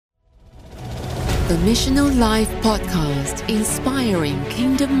The Missional Life Podcast, inspiring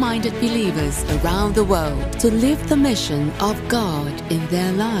kingdom-minded believers around the world to live the mission of God in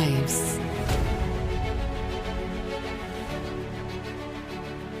their lives.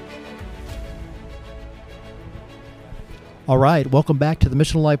 All right, welcome back to the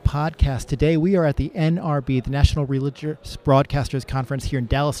Missional Life Podcast. Today we are at the NRB, the National Religious Broadcasters Conference here in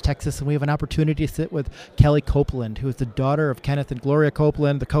Dallas, Texas, and we have an opportunity to sit with Kellie Copeland, who is the daughter of Kenneth and Gloria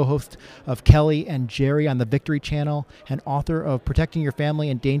Copeland, the co-host of Kellie and Jerry on the Victory Channel, and author of Protecting Your Family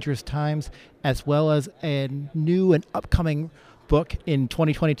in Dangerous Times, as well as a new and upcoming book in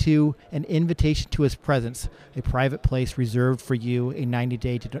 2022, An Invitation to His Presence, a private place reserved for you, a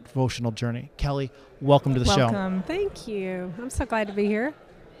 90-day devotional journey. Kellie, welcome to the show. Welcome. Thank you. I'm so glad to be here.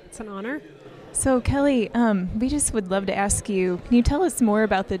 It's an honor. So, Kellie, we just would love to ask you, can you tell us more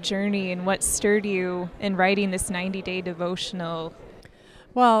about the journey and what stirred you in writing this 90-day devotional?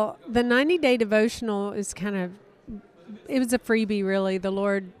 Well, the 90-day devotional is it was a freebie, really. The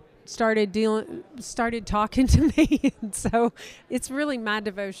Lord started talking to me, and so it's really my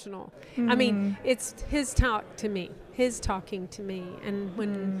devotional. I mean, it's His talk to me, His talking to me. And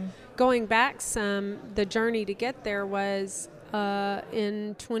when going back some, the journey to get there was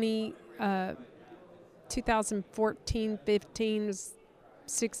in 2014, 15,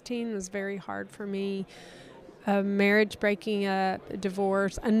 16 was very hard for me. Marriage breaking up,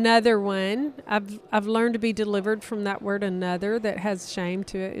 divorce, another one. I've learned to be delivered from that word another that has shame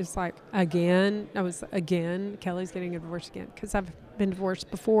to it. It's like again. Kellie's getting a divorce again because I've been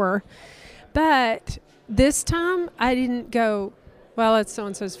divorced before. But this time I didn't go, well, it's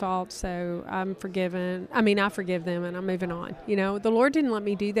so-and-so's fault, so I'm forgiven. I mean, I forgive them and I'm moving on. You know, the Lord didn't let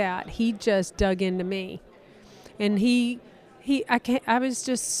me do that. He just dug into me. And I was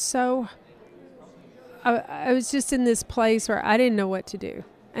just so... I was just in this place where I didn't know what to do.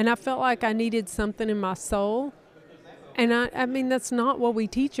 And I felt like I needed something in my soul. And I mean, that's not what we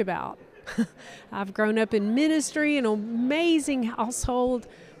teach about. I've grown up in ministry, in an amazing household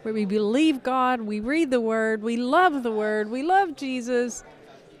where we believe God, we read the Word, we love Jesus,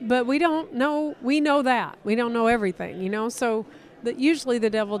 but we don't know, we know that. We don't know everything, you know? So usually the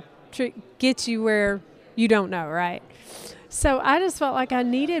devil gets you where you don't know, right? So I just felt like I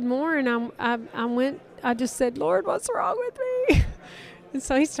needed more, and I just said, Lord, what's wrong with me? And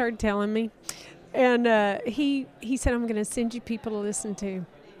so He started telling me. And he said, I'm going to send you people to listen to.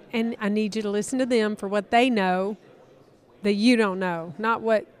 And I need you to listen to them for what they know that you don't know, not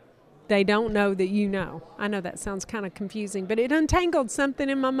what they don't know that you know. I know that sounds kind of confusing, but it untangled something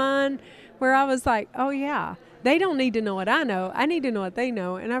in my mind where I was like, oh, yeah, they don't need to know what I know. I need to know what they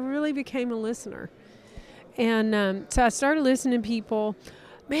know. And I really became a listener. And so I started listening to people.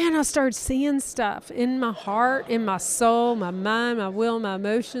 Man, I started seeing stuff in my heart, in my soul, my mind, my will, my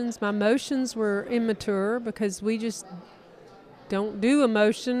emotions. My emotions were immature because we just don't do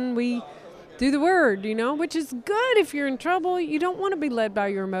emotion. We do the Word, you know, which is good if you're in trouble. You don't want to be led by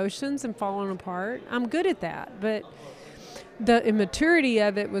your emotions and falling apart. I'm good at that. But the immaturity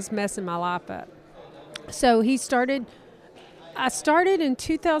of it was messing my life up. So I started in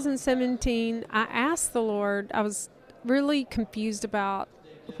 2017. I asked the Lord, I was really confused about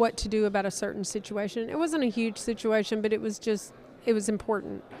what to do about a certain situation. It wasn't a huge situation, but it was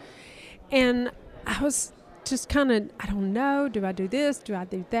important. And I was just kind of, I don't know, do I do this? Do I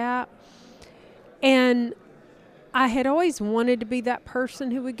do that? And I had always wanted to be that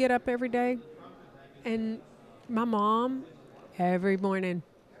person who would get up every day. And my mom, every morning,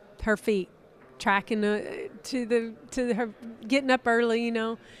 her feet tracking to her getting up early, you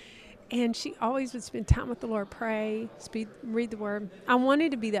know. And she always would spend time with the Lord, pray, read the Word. I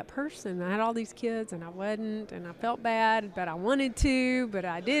wanted to be that person. I had all these kids, and I wasn't, and I felt bad, but I wanted to, but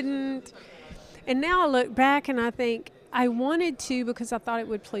I didn't. And now I look back, and I think I wanted to because I thought it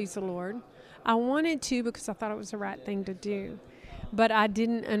would please the Lord. I wanted to because I thought it was the right thing to do. But I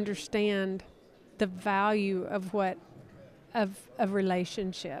didn't understand the value of a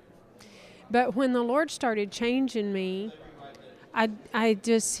relationship. But when the Lord started changing me, I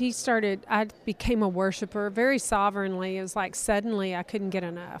became a worshiper very sovereignly. It was like suddenly I couldn't get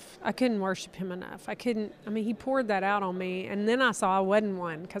enough. I couldn't worship Him enough. He poured that out on me. And then I saw I wasn't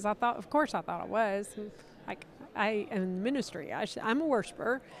one because I thought I was. Like, I am in ministry. I'm a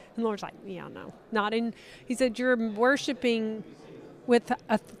worshiper. And the Lord's like, yeah, no, not in. He said, you're worshiping with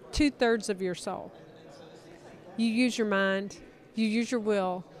 2/3 of your soul. You use your mind. You use your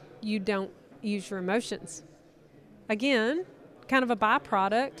will. You don't use your emotions. Again, kind of a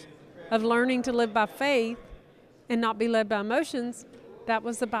byproduct of learning to live by faith and not be led by emotions. That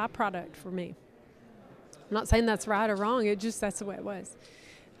was the byproduct for me. I'm not saying that's right or wrong. That's the way it was.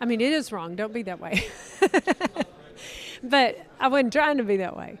 I mean, it is wrong. Don't be that way. But I wasn't trying to be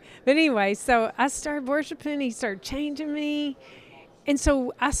that way. But anyway, so I started worshiping. He started changing me. And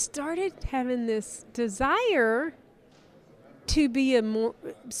so I started having this desire to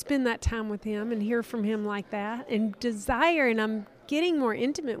spend that time with him and hear from him like that, and I'm getting more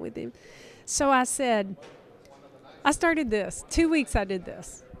intimate with him. So I said, I started this. 2 weeks I did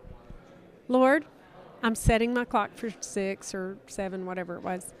this. Lord, I'm setting my clock for 6 or 7, whatever it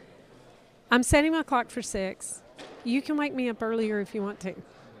was. I'm setting my clock for 6. You can wake me up earlier if you want to.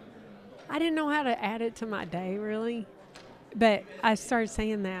 I didn't know how to add it to my day, really. But I started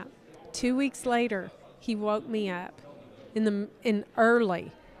saying that. 2 weeks later, he woke me up in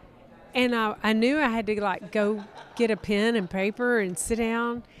early. And I knew I had to go get a pen and paper and sit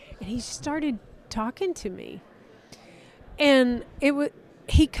down. And he started talking to me. And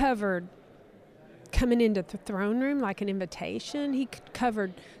he covered coming into the throne room like an invitation. He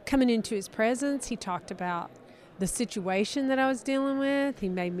covered coming into his presence. He talked about the situation that I was dealing with. He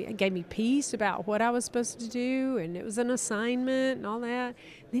gave me peace about what I was supposed to do, and it was an assignment and all that.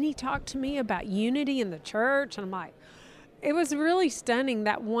 Then he talked to me about unity in the church, and I'm like, it was really stunning.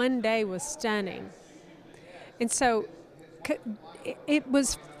 That one day was stunning. And so it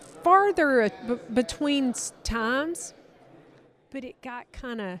was farther between times, but it got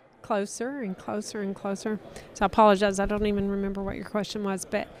kind of closer and closer and closer. So I apologize. I don't even remember what your question was,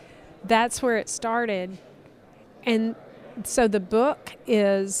 but that's where it started. And so the book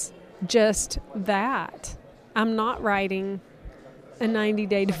is just that. I'm not writing a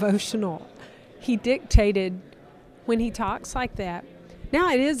 90-day devotional. He dictated when he talks like that.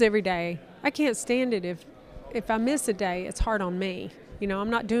 Now it is every day. I can't stand it if I miss a day. It's hard on me.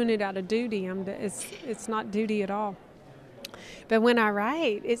 I'm not doing it out of duty. It's not duty at all. But when I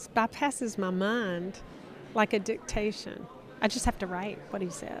write, it bypasses my mind like a dictation. I just have to write what he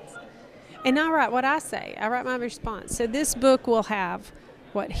says. And I write what I say. I write my response. So this book will have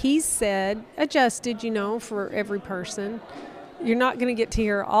what he said, adjusted, for every person. You're not going to get to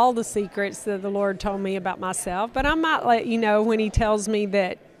hear all the secrets that the Lord told me about myself, but I might let you know when he tells me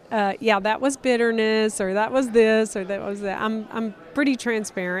that, that was bitterness, or that was this, or that was that. I'm pretty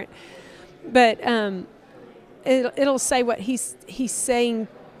transparent. But it'll say what he's saying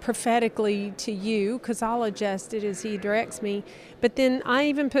prophetically to you, because I'll adjust it as he directs me. But then I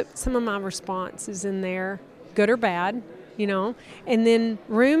even put some of my responses in there, good or bad, and then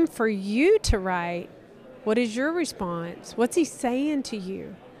room for you to write, what is your response? What's he saying to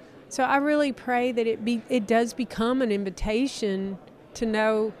you? So I really pray that it does become an invitation to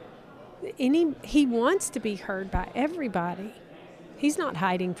know he wants to be heard by everybody. He's not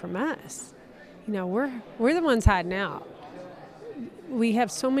hiding from us. We're the ones hiding out. We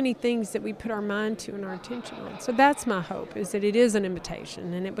have so many things that we put our mind to and our attention on. So that's my hope, is that it is an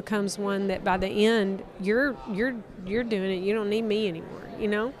invitation, and it becomes one that by the end you're doing it. You don't need me anymore.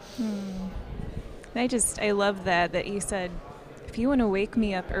 I love that you said, if you want to wake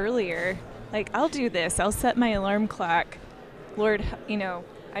me up earlier, I'll do this. I'll set my alarm clock. Lord,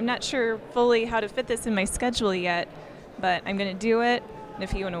 I'm not sure fully how to fit this in my schedule yet, but I'm going to do it. And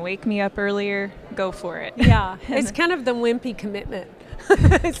if you want to wake me up earlier, go for it. Yeah, it's kind of the wimpy commitment.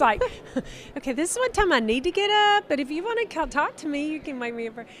 It's like, okay, this is what time I need to get up, but if you want to talk to me, you can wake me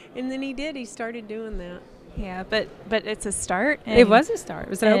up. And then he started doing that. Yeah, but it's a start. It was a start. It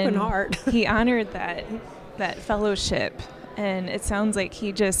was an open heart. He honored that fellowship, and it sounds like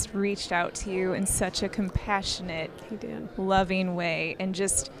he just reached out to you in such a compassionate, loving way, and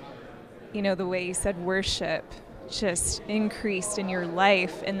just, the way you said worship just increased in your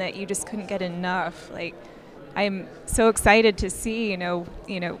life, and that you just couldn't get enough. I'm so excited to see,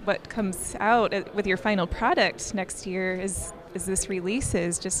 what comes out with your final product next year as this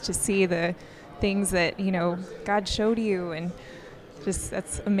releases, just to see the things that, God showed you, and just,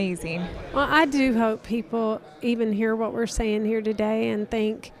 that's amazing. Well, I do hope people even hear what we're saying here today and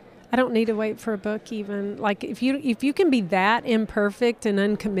think, I don't need to wait for a book even. If you can be that imperfect and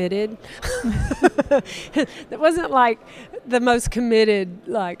uncommitted, that wasn't the most committed,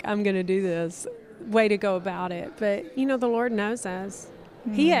 I'm going to do this way to go about it. But, the Lord knows us.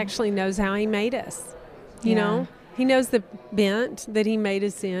 Mm-hmm. He actually knows how he made us, you know. He knows the bent that he made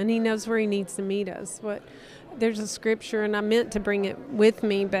us in. He knows where he needs to meet us. There's a scripture, and I meant to bring it with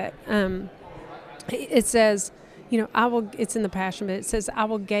me, but it says, it's in the Passion, but it says, I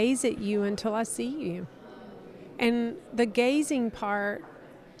will gaze at you until I see you. And the gazing part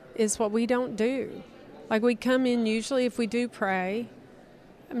is what we don't do. We come in, usually if we do pray,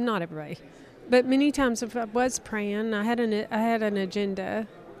 not everybody, but many times if I was praying, I had an agenda,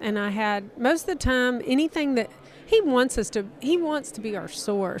 and I had, most of the time, anything that He wants to be our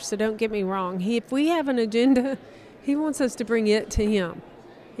source. So don't get me wrong. If we have an agenda, he wants us to bring it to him.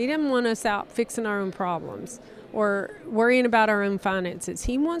 He doesn't want us out fixing our own problems or worrying about our own finances.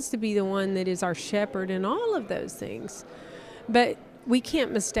 He wants to be the one that is our shepherd in all of those things. But we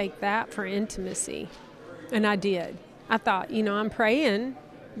can't mistake that for intimacy. And I did. I thought, I'm praying,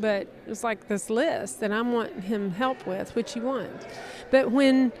 but it's like this list that I want him help with, which he wants. But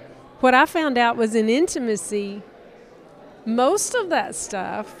what I found out was in intimacy, most of that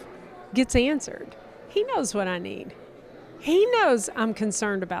stuff gets answered. He knows what I need. He knows I'm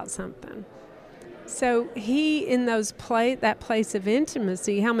concerned about something. So he, in that place of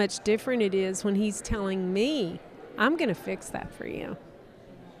intimacy, how much different it is when he's telling me, I'm going to fix that for you.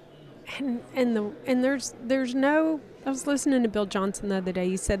 And there's no. I was listening to Bill Johnson the other day.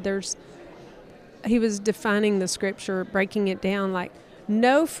 He said he was defining the scripture, breaking it down like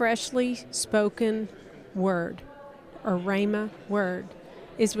no freshly spoken word or rhema word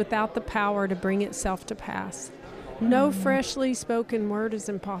is without the power to bring itself to pass. No freshly spoken word is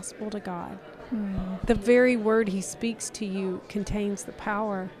impossible to God. The very word he speaks to you contains the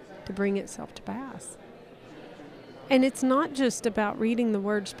power to bring itself to pass. And it's not just about reading the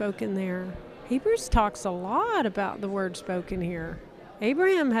word spoken there. Hebrews talks a lot about the word spoken here.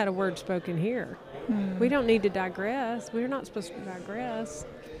 Abraham had a word spoken here. We don't need to digress. We're not supposed to digress,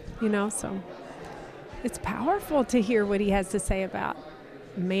 so it's powerful to hear what he has to say about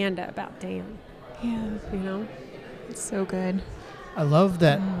Amanda, about Dan. Yeah. It's so good. I love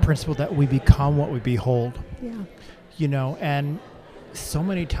that principle that we become what we behold. Yeah. And so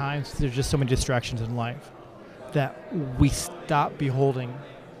many times there's just so many distractions in life that we stop beholding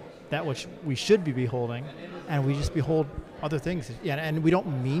that which we should be beholding, and we just behold other things. And we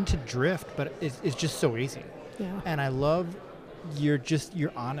don't mean to drift, but it's just so easy. Yeah. And I love your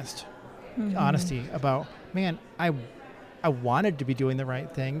honesty about, man, I wanted to be doing the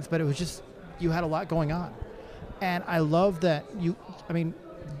right things, but it was just, you had a lot going on. And I love that you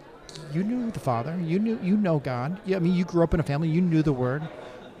knew the Father, you know God. You grew up in a family, you knew the Word.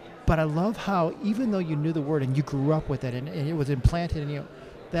 But I love how even though you knew the Word and you grew up with it and it was implanted in you,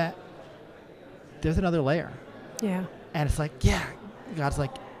 that there's another layer. Yeah. And it's like, God's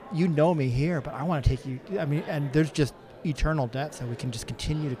like, you know me here, but I want to take you. And there's just eternal depths that we can just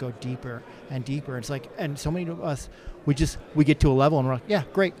continue to go deeper and deeper. It's like, and so many of us, we get to a level and we're like, yeah,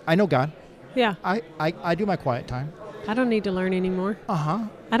 great, I know God. Yeah. I do my quiet time. I don't need to learn anymore. I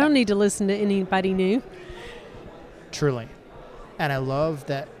don't need to listen to anybody new. Truly. And I love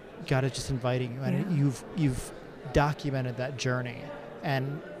that God is just inviting you, and you've documented that journey.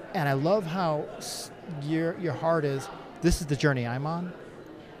 And I love how your heart is, this is the journey I'm on,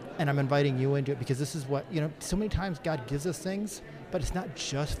 and I'm inviting you into it, because this is what, so many times God gives us things, but it's not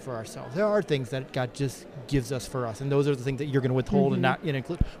just for ourselves. There are things that God just gives us for us, and those are the things that you're going to withhold and not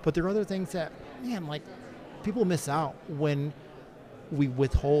include. But there are other things that, people miss out when we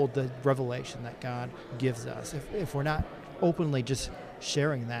withhold the revelation that God gives us. If we're not openly just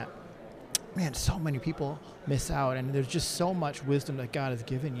sharing that, so many people miss out, and there's just so much wisdom that God has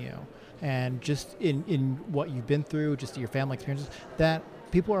given you, and just in what you've been through, just your family experiences, that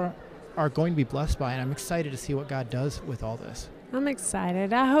people are going to be blessed by, and I'm excited to see what God does with all this. I'm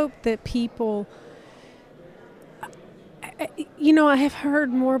excited. I hope that people, I have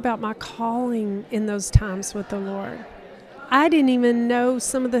heard more about my calling in those times with the Lord. I didn't even know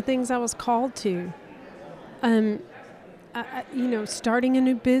some of the things I was called to. Starting a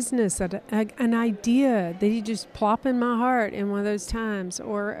new business, an idea that he just plopped in my heart in one of those times,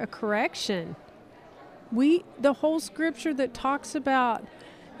 or a correction. The whole scripture that talks about,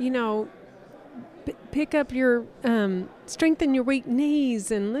 pick up your, strengthen your weak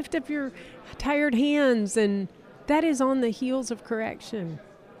knees and lift up your tired hands, and that is on the heels of correction.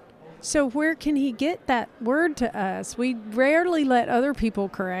 So where can he get that word to us? We rarely let other people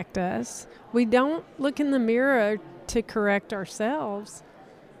correct us. We don't look in the mirror to correct ourselves,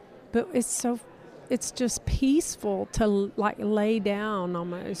 but it's just peaceful to lay down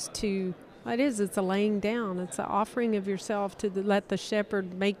almost to, it's a laying down. It's an offering of yourself to let the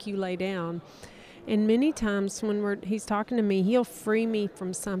shepherd make you lay down. And many times when he's talking to me, he'll free me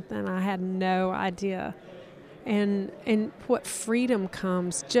from something I had no idea. And what freedom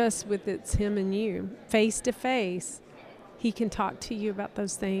comes just with it's him and you, face to face. He can talk to you about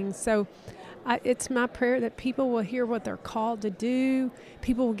those things. So it's my prayer that people will hear what they're called to do.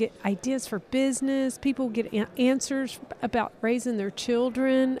 People will get ideas for business. People will get answers about raising their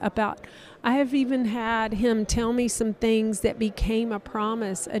children. I have even had him tell me some things that became a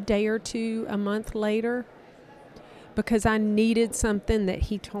promise a day or two, a month later, because I needed something that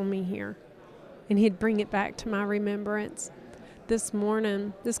he told me here. and he'd bring it back to my remembrance. This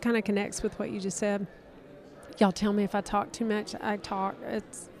morning, this kind of connects with what you just said. Y'all tell me if I talk too much. I talk.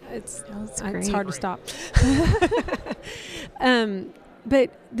 It's hard to stop.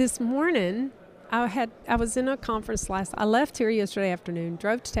 But this morning, I was in a conference I left here yesterday afternoon,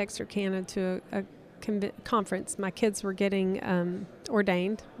 drove to Texarkana to a conference. My kids were getting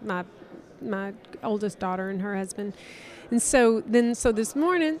ordained, my oldest daughter and her husband. And so this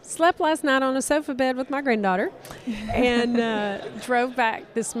morning, slept last night on a sofa bed with my granddaughter and drove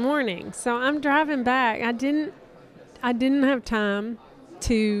back this morning. So I'm driving back. I didn't have time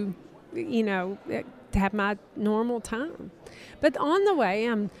to, to have my normal time. But on the way,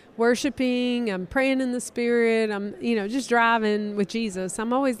 I'm worshiping, I'm praying in the Spirit, I'm, just driving with Jesus.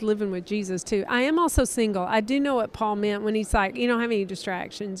 I'm always living with Jesus, too. I am also single. I do know what Paul meant when he's like, you don't have any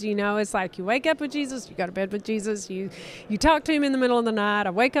distractions, It's like you wake up with Jesus, you go to bed with Jesus, you talk to him in the middle of the night.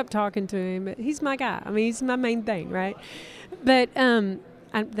 I wake up talking to him. But he's my guy. I mean, he's my main thing, right? But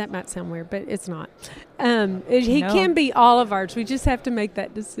that might sound weird, but it's not. He can be all of ours. We just have to make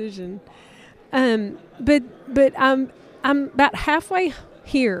that decision. But I'm about halfway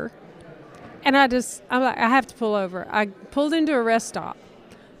here, and I'm like, I have to pull over. I pulled into a rest stop,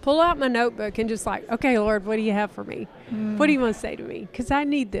 pull out my notebook, and just like, okay, Lord, what do you have for me? What do you want to say to me? Because I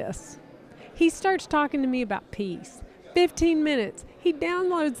need this. He starts talking to me about peace. 15 minutes. He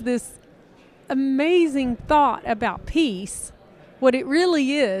downloads this amazing thought about peace, what it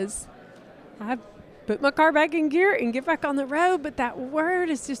really is. I've put my car back in gear and get back on the road, but that word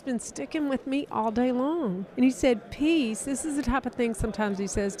has just been sticking with me all day long. And he said, peace, this is the type of thing sometimes he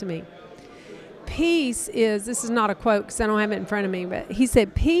says to me. Peace is, this is not a quote because I don't have it in front of me, but he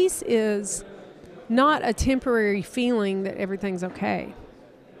said, peace is not a temporary feeling that everything's okay.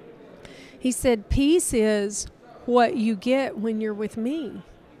 He said, peace is what you get when you're with me.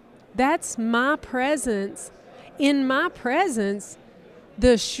 That's my presence. In my presence,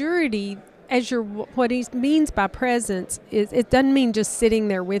 the surety what he means by presence is, it doesn't mean just sitting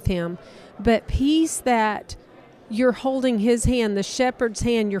there with him, but peace that you're holding his hand, the shepherd's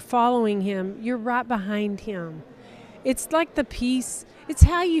hand, you're following him, you're right behind him. It's like the peace, it's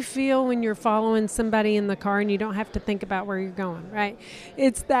how you feel when you're following somebody in the car and you don't have to think about where you're going, right?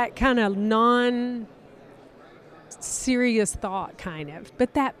 It's that kind of non-serious thought kind of,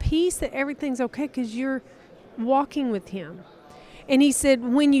 but that peace that everything's okay because you're walking with him. And he said,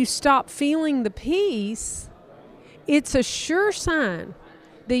 when you stop feeling the peace, it's a sure sign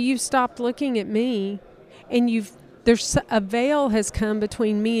that you've stopped looking at me and there's a veil has come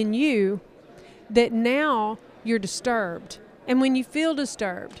between me and you that now you're disturbed. And when you feel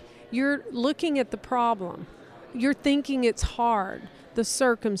disturbed, you're looking at the problem. You're thinking it's hard, the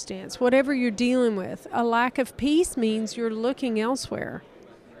circumstance, whatever you're dealing with. A lack of peace means you're looking elsewhere,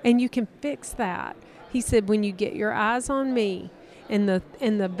 and you can fix that. He said, when you get your eyes on me, and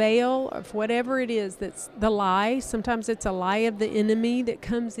the veil of whatever it is that's the lie. Sometimes it's a lie of the enemy that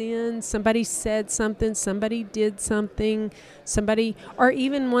comes in. Somebody said something, somebody did something, or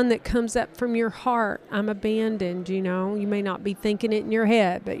even one that comes up from your heart. I'm abandoned, you may not be thinking it in your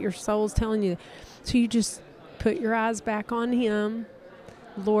head, but your soul's telling you. So you just put your eyes back on him.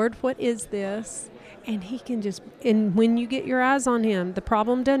 Lord, what is this? And he can and when you get your eyes on him, the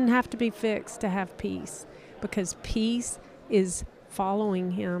problem doesn't have to be fixed to have peace, because peace is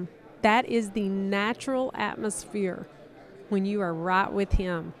following him. That is the natural atmosphere when you are right with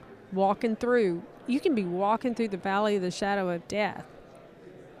him, walking through. You can be walking through the valley of the shadow of death,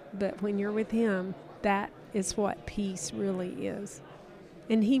 but when you're with him, that is what peace really is.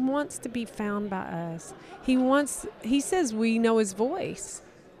 And he wants to be found by us. He says we know his voice.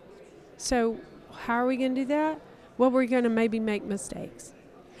 So how are we going to do that? Well, we're going to maybe make mistakes.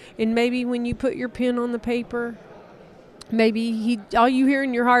 And maybe when you put your pen on the paper, maybe all you hear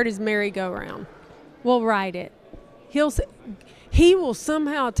in your heart is merry-go-round. Well, write it. He will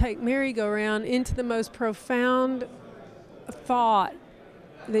somehow take merry-go-round into the most profound thought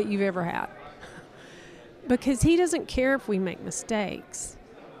that you've ever had. Because he doesn't care if we make mistakes.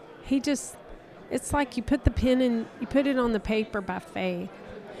 It's like you put the pen in, you put it on the paper by faith.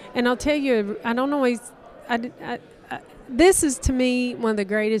 And I'll tell you, I don't always, this is to me one of the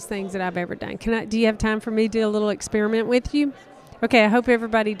greatest things that I've ever done. Do you have time for me to do a little experiment with you? Okay, I hope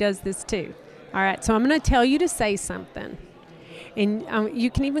everybody does this too. All right, so I'm going to tell you to say something. And you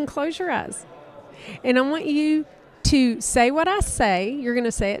can even close your eyes. And I want you to say what I say. You're going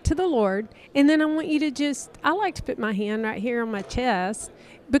to say it to the Lord. And then I want you to I like to put my hand right here on my chest,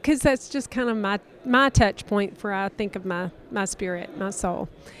 because that's just kind of my touch point for, I think, of my spirit, my soul.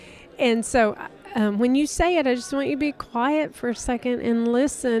 And so when you say it, I just want you to be quiet for a second and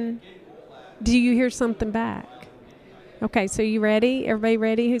listen Do you hear something back? Okay, so you ready? Everybody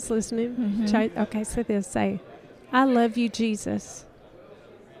ready who's listening? Mm-hmm. Okay, say this. Say, I love you, Jesus.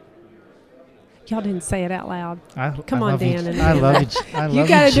 Y'all didn't say it out loud. Come on, Dan. I love you. I love you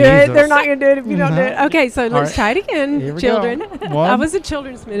got to do it. They're not going to do it if you don't do it. Okay, so let's try it again, children. I was a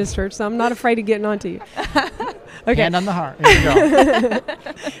children's minister, so I'm not afraid of getting on to you. Okay. Hand on the heart. Here you go.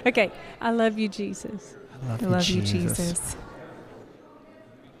 Okay, I love you, Jesus. I love you, Jesus.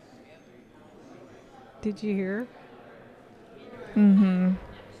 Did you hear? Mm-hmm.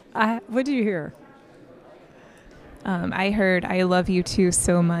 What did you hear? I heard, I love you too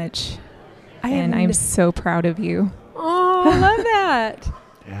so much. And I'm so proud of you. Oh, I love that.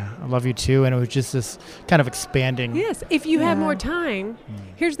 Yeah, I love you too. And it was just this kind of expanding. Yes, if you have more time,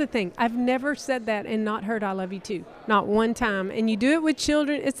 here's the thing. I've never said that and not heard I love you too. Not one time. And you do it with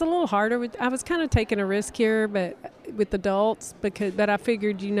children. It's a little harder. I was kind of taking a risk here, but with adults, but I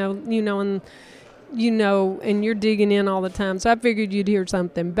figured, and you're digging in all the time. So I figured you'd hear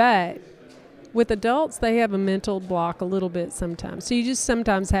something. But with adults, they have a mental block a little bit sometimes. So you just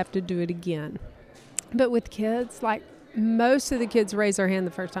sometimes have to do it again. But with kids, like most of the kids raise their hand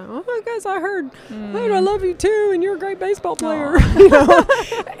the first time. Oh, my gosh, I heard I love you too, and you're a great baseball player.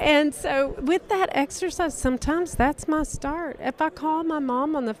 And so with that exercise, sometimes that's my start. If I call my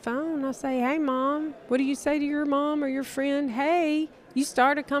mom on the phone, I say, hey, Mom, what do you say to your mom or your friend? Hey, you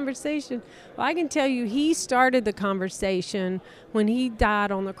start a conversation. Well, I can tell you he started the conversation when he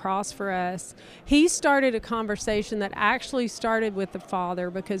died on the cross for us. He started a conversation that actually started with the Father,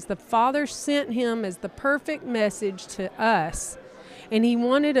 because the Father sent him as the perfect message to us. And he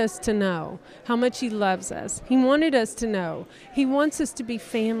wanted us to know how much he loves us. He wanted us to know. He wants us to be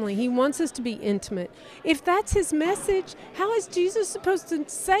family. He wants us to be intimate. If that's his message, how is Jesus supposed to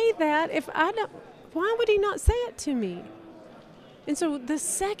say that if I don't? Why would he not say it to me? And so the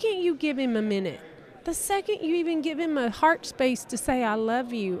second you give him a minute, the second you even give him a heart space to say, I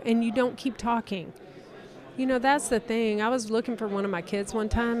love you, and you don't keep talking. That's the thing. I was looking for one of my kids one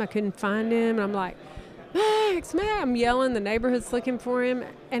time. I couldn't find him. And I'm like, Max. I'm yelling. The neighborhood's looking for him.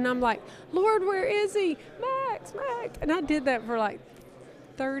 And I'm like, Lord, where is he? Max. And I did that for like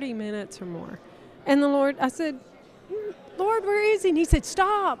 30 minutes or more. And the Lord, I said, Lord, where is he? And he said,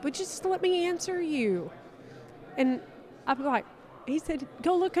 stop. Would you just let me answer you? And I'm like, he said,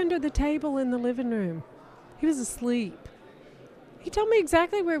 go look under the table in the living room. He was asleep. He told me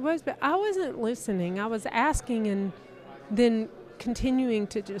exactly where he was, but I wasn't listening. I was asking and then continuing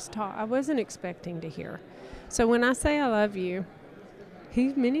to just talk. I wasn't expecting to hear. So when I say I love you, he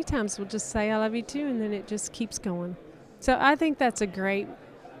many times will just say I love you too, and then it just keeps going. So I think that's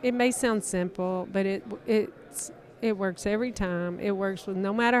it may sound simple, but it works every time. It works with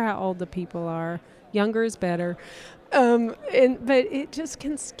no matter how old the people are. Younger is better. But it just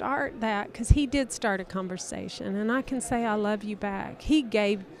can start that, because he did start a conversation, and I can say I love you back. He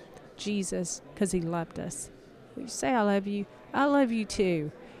gave Jesus because he loved us. You say I love you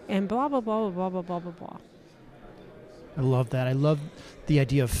too, and blah, blah, blah, blah, blah, blah, blah, blah. I love that. I love the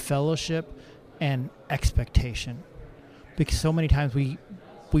idea of fellowship and expectation, because so many times we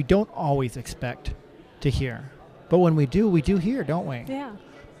don't always expect to hear, but when we do hear, don't we? Yeah.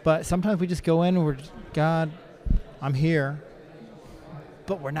 But sometimes we just go in and we're just, God, I'm here,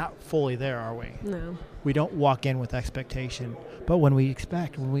 but we're not fully there, are we? No. We don't walk in with expectation. But when we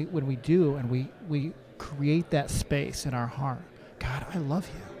expect, when we do, and we create that space in our heart, God, I love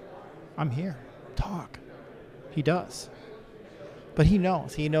you. I'm here. Talk. He does. But he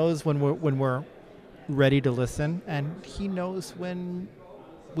knows. He knows when we're ready to listen, and he knows when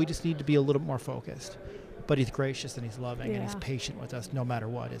we just need to be a little more focused. But he's gracious and he's loving and he's patient with us no matter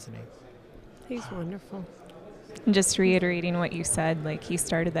what, isn't he? He's wonderful. And just reiterating what you said, like he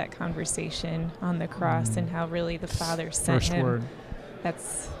started that conversation on the cross and how really the Father sent him. Word.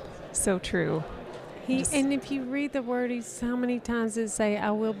 That's so true. And if you read the word, how many times does it say,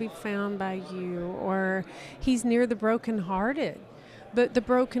 I will be found by you, or he's near the brokenhearted. But the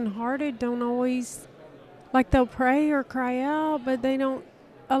brokenhearted don't always, they'll pray or cry out, but they don't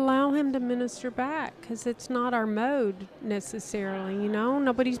allow him to minister back, because it's not our mode necessarily.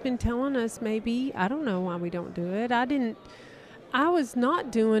 Nobody's been telling us. Maybe I don't know why we don't do it. I was not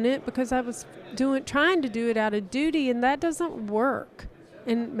doing it because I was trying to do it out of duty, and that doesn't work.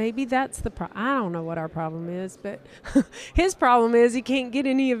 And maybe that's the problem. I don't know what our problem is, but his problem is he can't get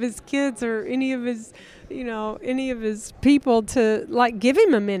any of his kids or any of his people to give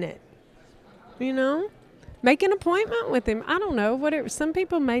him a minute. Make an appointment with him. I don't know. Whatever. Some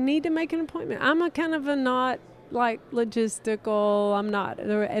people may need to make an appointment. I'm a kind of a not logistical. I'm not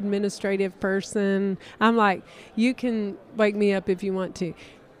an administrative person. I'm you can wake me up if you want to.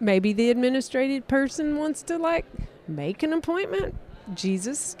 maybe the administrative person wants to like make an appointment.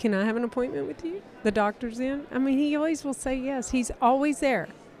 Jesus, can I have an appointment with you? The doctor's in. I mean, he always will say yes. He's always there.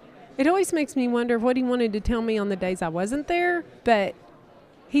 It always makes me wonder what he wanted to tell me on the days I wasn't there, but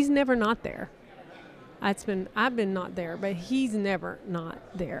he's never not there. I've been not there, but he's never not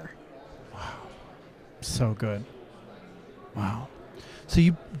there. Wow. So good. Wow. So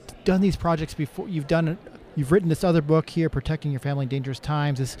you've done these projects before. You've written this other book here, Protecting Your Family in Dangerous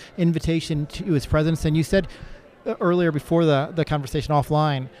Times, this invitation to his presence. And you said earlier before the conversation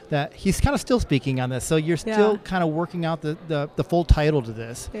offline that he's kind of still speaking on this. So you're still kind of working out the full title to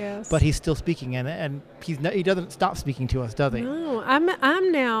this. Yes. But he's still speaking, and he doesn't stop speaking to us, does he? No,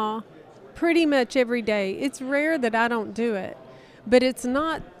 I'm now pretty much every day. It's rare that I don't do it, but it's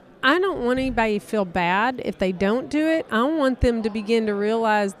not. I don't want anybody to feel bad if they don't do it. I want them to begin to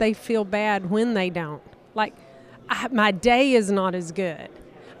realize they feel bad when they don't. Like, my day is not as good.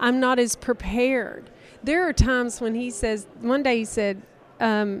 I'm not as prepared. There are times when one day he said,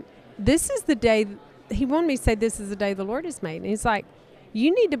 this is the day, he wanted me to say, this is the day the Lord has made. And he's like,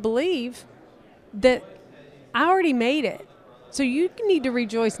 you need to believe that I already made it. So you need to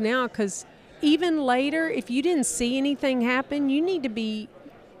rejoice now, because even later, if you didn't see anything happen, you need to be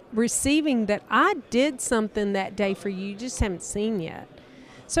receiving that I did something that day for you just haven't seen yet.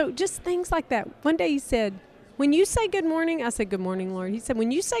 So just things like that. One day he said, when you say good morning, I said, good morning, Lord. He said,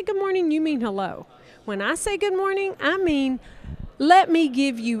 when you say good morning, you mean hello. When I say good morning, I mean, let me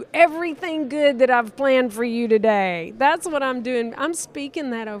give you everything good that I've planned for you today. That's what I'm doing. I'm speaking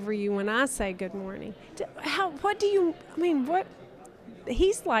that over you when I say good morning.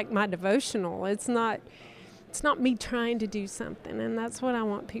 He's like my devotional. It's not me trying to do something, and that's what I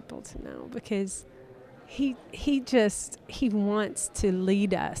want people to know, because he wants to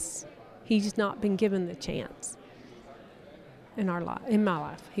lead us. He's not been given the chance in my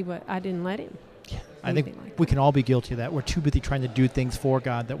life. I didn't let him. Yeah, I think we can all be guilty of that. We're too busy trying to do things for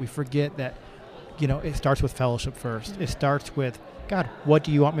God that we forget that, it starts with fellowship first. It starts with, God, what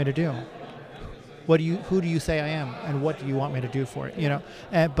do you want me to do? Who do you say I am, and what do you want me to do for it?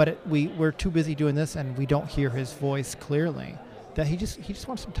 But we're too busy doing this, and we don't hear his voice clearly. That he just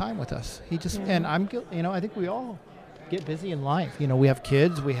wants some time with us. And I think we all get busy in life. We have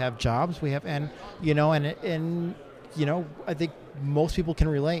kids, we have jobs, I think most people can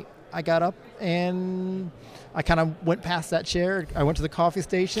relate. I got up and I kind of went past that chair. I went to the coffee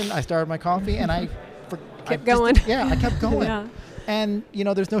station. I started my coffee, and I kept going. I kept going. Yeah. And,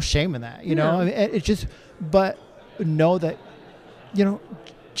 there's no shame in that, No. It's just, but know that,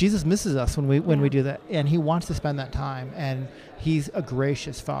 Jesus misses us when we do that, and he wants to spend that time, and he's a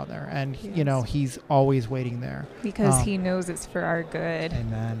gracious Father, and, he's always waiting there. Because he knows it's for our good.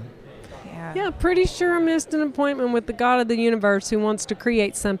 Amen. Yeah, pretty sure I missed an appointment with the God of the universe who wants to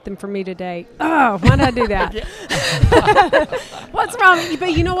create something for me today. Oh, why did I do that? What's wrong?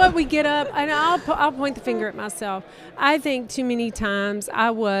 But you know what? We get up, and I'll point the finger at myself. I think too many times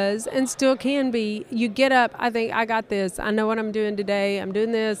I was, and still can be, you get up, I think, I got this. I know what I'm doing today. I'm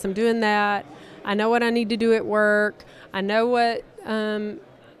doing this. I'm doing that. I know what I need to do at work. I know what I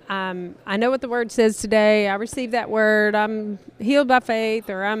know what the word says today. I received that word. I'm healed by faith,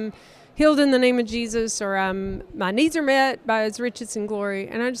 or I'm healed in the name of Jesus, or my needs are met by his riches and glory,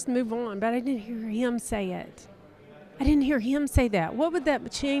 and I just move on. But I didn't hear him say it. I didn't hear him say that. What would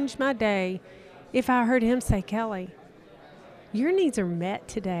that change my day if I heard him say, Kelly, your needs are met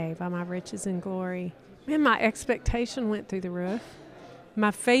today by my riches and glory? Man, my expectation went through the roof.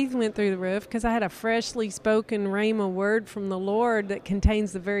 My faith went through the roof, because I had a freshly spoken rhema word from the Lord that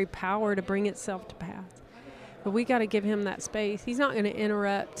contains the very power to bring itself to pass. But we got to give him that space. He's not going to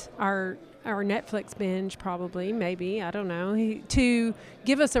interrupt our Netflix binge, probably, maybe, I don't know, to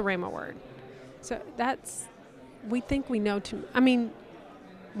give us a rhema word. So we think we know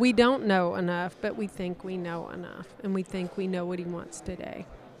we don't know enough, but we think we know enough, and we think we know what he wants today,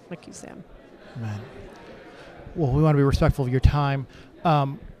 like you said. Amen. Well, we want to be respectful of your time.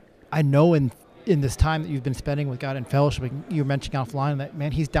 I know in this time that you've been spending with God in fellowship, you mentioned offline that,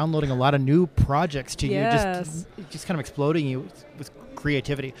 man, he's downloading a lot of new projects to you, just kind of exploding you with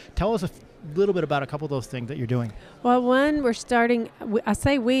creativity. Tell us a little bit about a couple of those things that you're doing. Well, one, we're starting,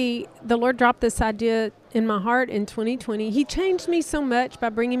 the Lord dropped this idea in my heart in 2020. He changed me so much by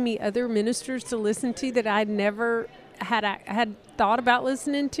bringing me other ministers to listen to that I'd never had thought about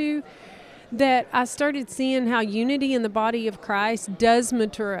listening to, that I started seeing how unity in the body of Christ does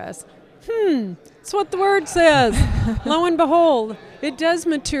mature us. It's what the word says. Lo and behold, it does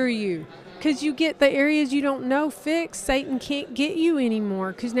mature you. because you get the areas you don't know fixed. Satan can't get you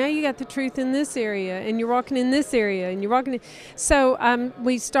anymore because now you got the truth in this area and you're walking in this area and you're walking in. So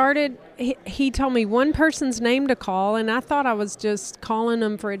we started, he told me one person's name to call, and I thought I was just calling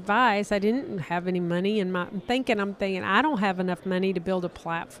them for advice. I didn't have any money in my, I'm thinking I don't have enough money to build a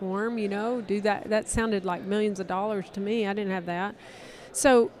platform, do that. That sounded like millions of dollars to me. I didn't have that.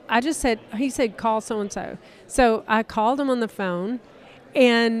 So I just said, he said, call so-and-so. So I called him on the phone,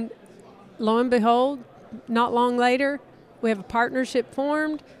 and lo and behold, not long later, we have a partnership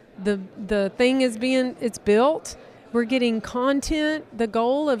formed. The thing it's built. We're getting content. The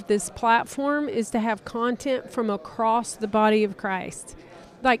goal of this platform is to have content from across the body of Christ,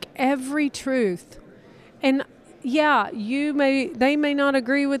 like every truth. And yeah, they may not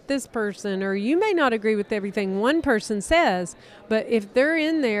agree with this person, or you may not agree with everything one person says, but if they're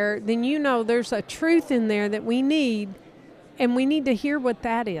in there, then there's a truth in there that we need, and we need to hear what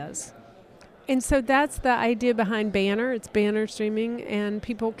that is. And so that's the idea behind Banner. It's Banner streaming, and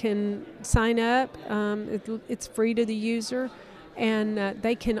people can sign up. It's free to the user, and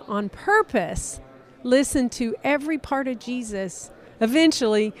they can, on purpose, listen to every part of Jesus.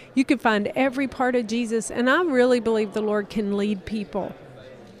 Eventually, you can find every part of Jesus, and I really believe the Lord can lead people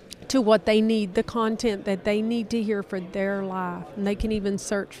to what they need, the content that they need to hear for their life, and they can even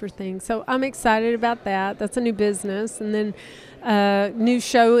search for things. So I'm excited about that. That's a new business, and then new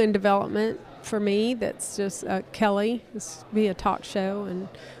show in development for me. That's just Kellie. This will be a talk show, and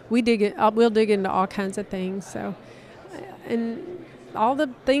we'll dig into all kinds of things. So, and all the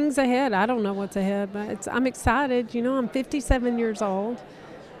things ahead. I don't know what's ahead, but I'm excited. I'm 57 years old.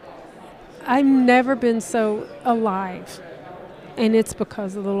 I've never been so alive, and it's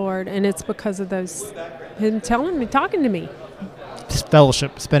because of the Lord, and it's because of Him talking to me. Just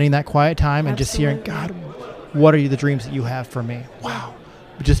fellowship, spending that quiet time, and Absolutely. just hearing, God, what are the dreams that you have for me? Wow.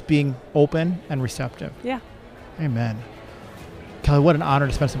 Just being open and receptive. Yeah. Amen. Kellie, what an honor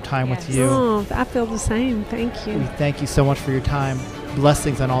to spend some time with you. Oh, I feel the same. Thank you. We thank you so much for your time.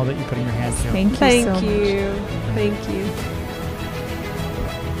 Blessings on all that you put in your hands here. Thank you so much. Thank you.